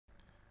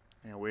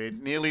Now we're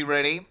nearly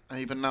ready.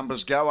 Even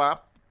numbers go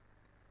up.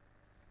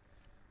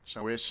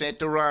 So we're set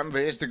to run.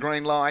 There's the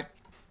green light.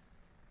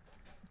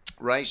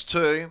 Race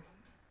 2.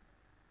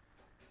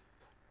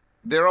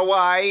 They're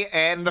away,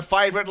 and the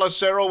favourite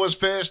Lucero was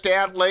first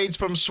out, leads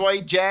from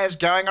Sweet Jazz,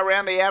 going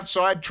around the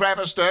outside.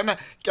 Traviston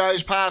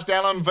goes past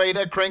Alan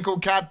Vita, Crinkle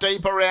cut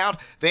deeper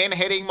out, then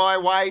heading my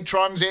way,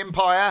 Tron's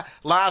Empire.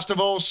 Last of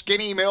all,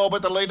 Skinny Mill,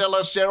 but the leader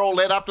Lucero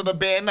led up to the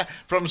bend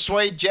from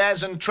Sweet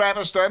Jazz and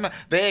Traviston.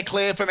 They're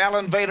clear from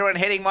Alan Vita and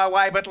heading my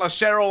way, but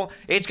Lucero,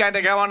 it's going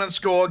to go on and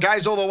score,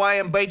 goes all the way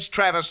and beats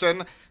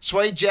Traviston.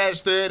 Sweet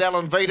Jazz third,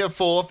 Alan Vita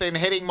fourth, then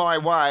heading my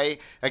way,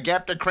 a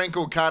gap to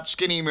Crinkle Cut,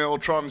 Skinny Mill,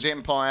 Tron's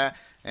Empire,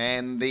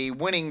 and the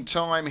winning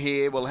time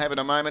here we'll have in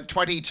a moment,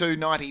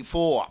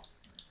 22.94.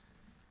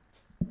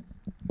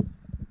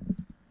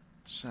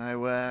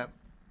 So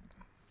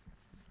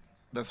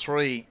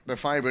the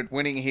favourite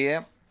winning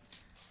here.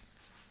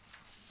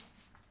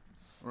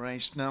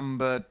 Race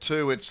number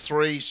 2, it's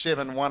 3,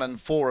 7, 1 and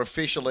 4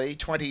 officially,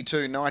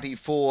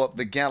 22.94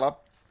 the gallop.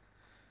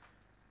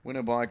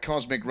 Winner by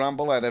Cosmic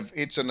Rumble out of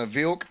It's a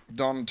Navilk.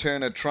 Don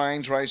Turner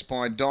Trains, raced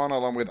by Don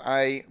along with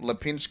A.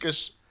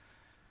 Lipinskis.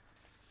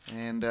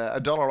 And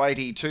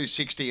 $1.80,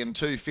 $2.60 and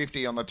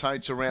 $2.50 on the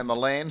totes around the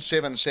land.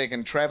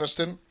 7-second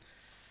Traviston.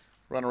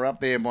 Runner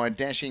up there by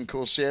Dashing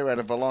Corsair out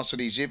of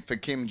Velocity Zip for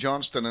Kim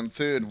Johnston. And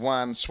third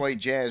one, Sweet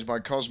Jazz by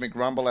Cosmic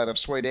Rumble out of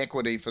Sweet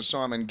Equity for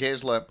Simon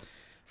Gessler.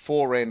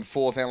 4 and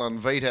 4th Alan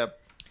Vita.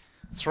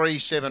 3,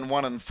 7,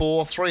 1 and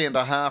 4,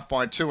 3.5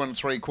 by 2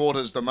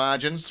 3/4 the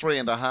margins,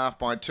 3.5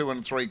 by 2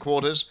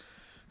 3/4.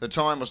 The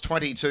time was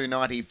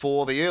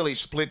 22.94. The early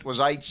split was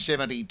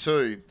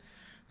 8.72.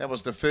 That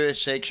was the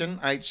first section,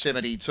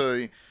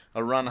 8.72,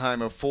 a run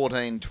home of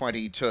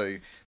 14.22.